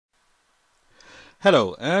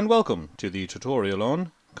Hello and welcome to the tutorial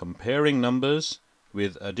on comparing numbers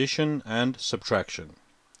with addition and subtraction.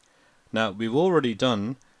 Now we've already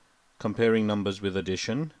done comparing numbers with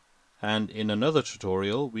addition, and in another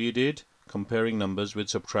tutorial we did comparing numbers with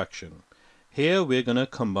subtraction. Here we're going to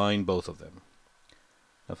combine both of them.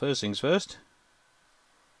 Now first things first,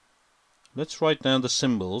 let's write down the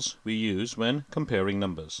symbols we use when comparing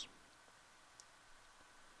numbers.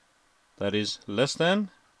 That is less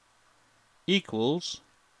than, equals,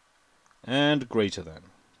 and greater than.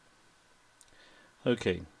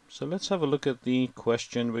 Okay, so let's have a look at the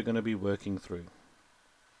question we're going to be working through.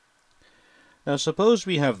 Now suppose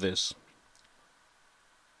we have this.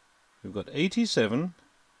 We've got 87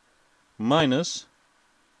 minus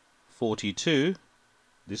 42.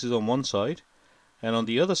 This is on one side, and on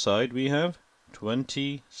the other side we have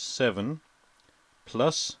 27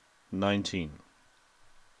 plus 19.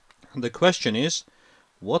 And the question is,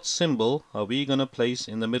 what symbol are we going to place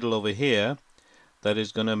in the middle over here that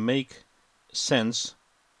is going to make sense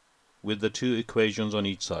with the two equations on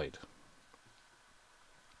each side?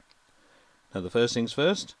 Now the first things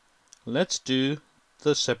first, let's do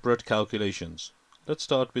the separate calculations. Let's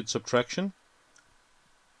start with subtraction.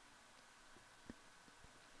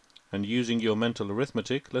 And using your mental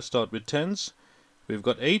arithmetic, let's start with tens. We've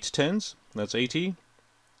got 8 tens, that's 80,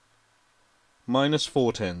 minus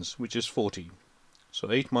 4 tens, which is 40. So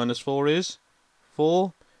 8 minus 4 is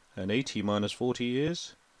 4, and 80 minus 40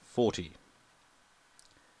 is 40.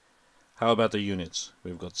 How about the units?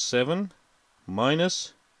 We've got 7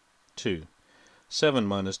 minus 2. 7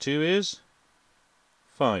 minus 2 is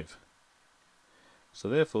 5. So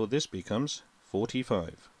therefore this becomes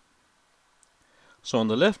 45. So on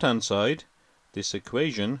the left hand side, this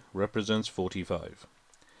equation represents 45.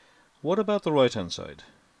 What about the right hand side?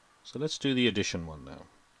 So let's do the addition one now.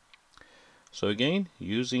 So again,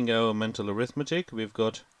 using our mental arithmetic, we've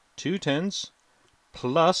got 2 tens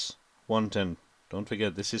plus 1 10. Don't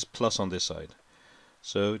forget, this is plus on this side.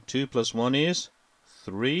 So 2 plus 1 is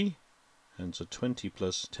 3, and so 20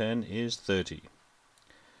 plus 10 is 30.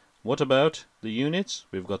 What about the units?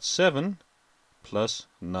 We've got 7 plus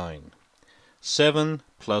 9. 7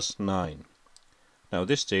 plus 9. Now at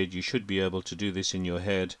this stage you should be able to do this in your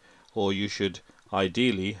head, or you should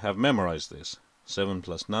ideally have memorized this. 7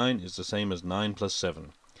 plus 9 is the same as 9 plus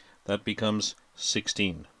 7. That becomes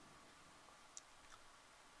 16.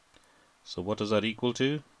 So what does that equal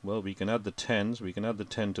to? Well, we can add the tens. We can add the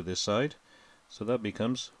 10 to this side. So that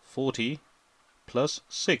becomes 40 plus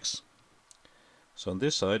 6. So on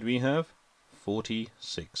this side we have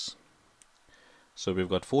 46. So we've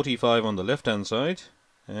got 45 on the left hand side,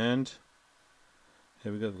 and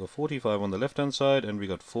here we go, we've got 45 on the left hand side, and we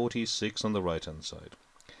got 46 on the right hand side.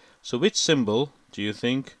 So which symbol do you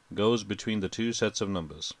think goes between the two sets of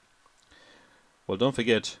numbers? Well, don't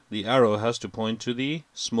forget, the arrow has to point to the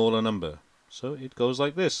smaller number. So it goes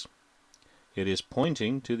like this. It is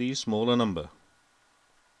pointing to the smaller number.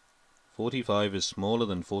 45 is smaller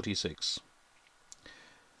than 46.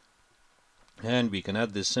 And we can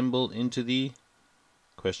add this symbol into the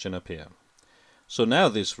question up here. So now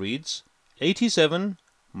this reads 87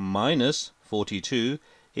 minus 42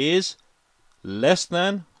 is less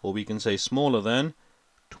than, or we can say smaller than,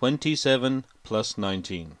 27 plus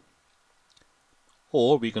 19.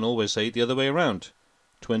 Or we can always say it the other way around.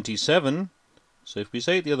 27, so if we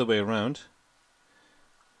say it the other way around,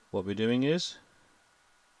 what we're doing is,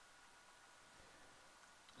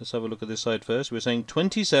 let's have a look at this side first. We're saying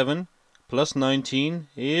 27 plus 19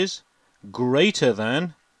 is greater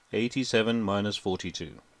than 87 minus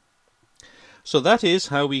 42. So that is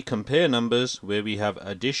how we compare numbers where we have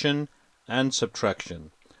addition and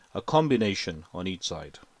subtraction, a combination on each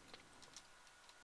side.